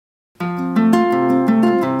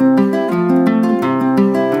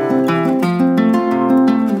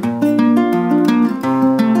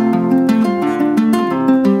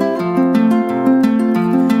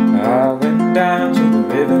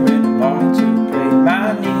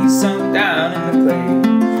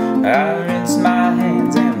I rinse my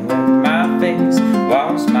hands and wet my face,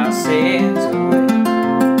 wash my sins away.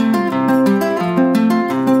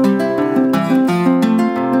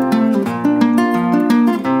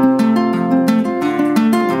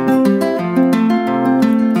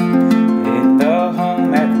 In the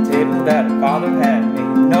home at the table that our father had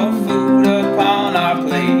made, no food upon our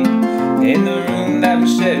plate. In the room that we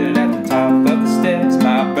shared at the top of the steps,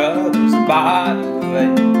 my brother's body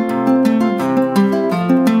lay.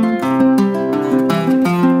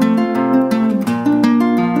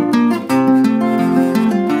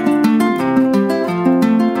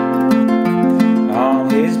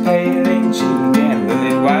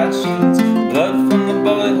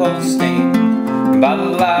 By the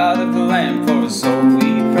light of the lamp for a soul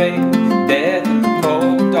we pray. Death in the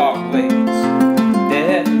cold dark ways,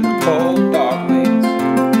 death in the cold dark ways.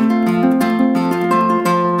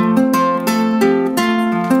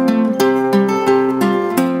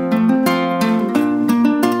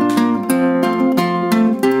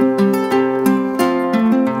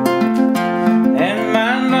 And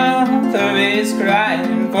my mother is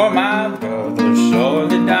crying for my brother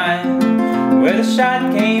surely dying. Where the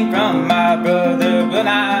shot came from, my brother, will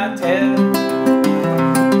not tell.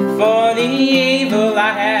 For the evil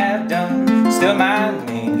I have done, still my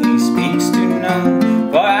name he speaks to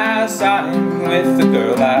none. For I saw him with the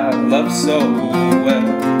girl I loved so well.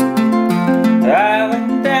 I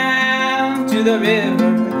went down to the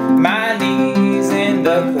river, my knees in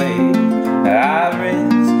the clay. I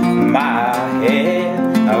rinsed my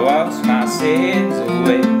head, I washed my sins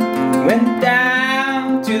away. Went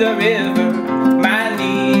down to the river, my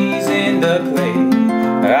knees in the clay.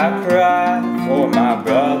 I cried for my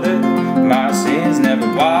brother, my sins never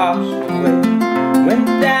washed away. Went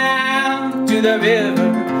down to the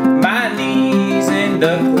river, my knees in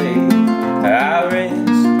the clay. I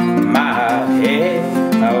rinsed my head,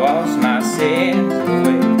 I washed my sins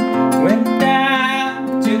away. Went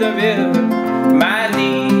down to the river,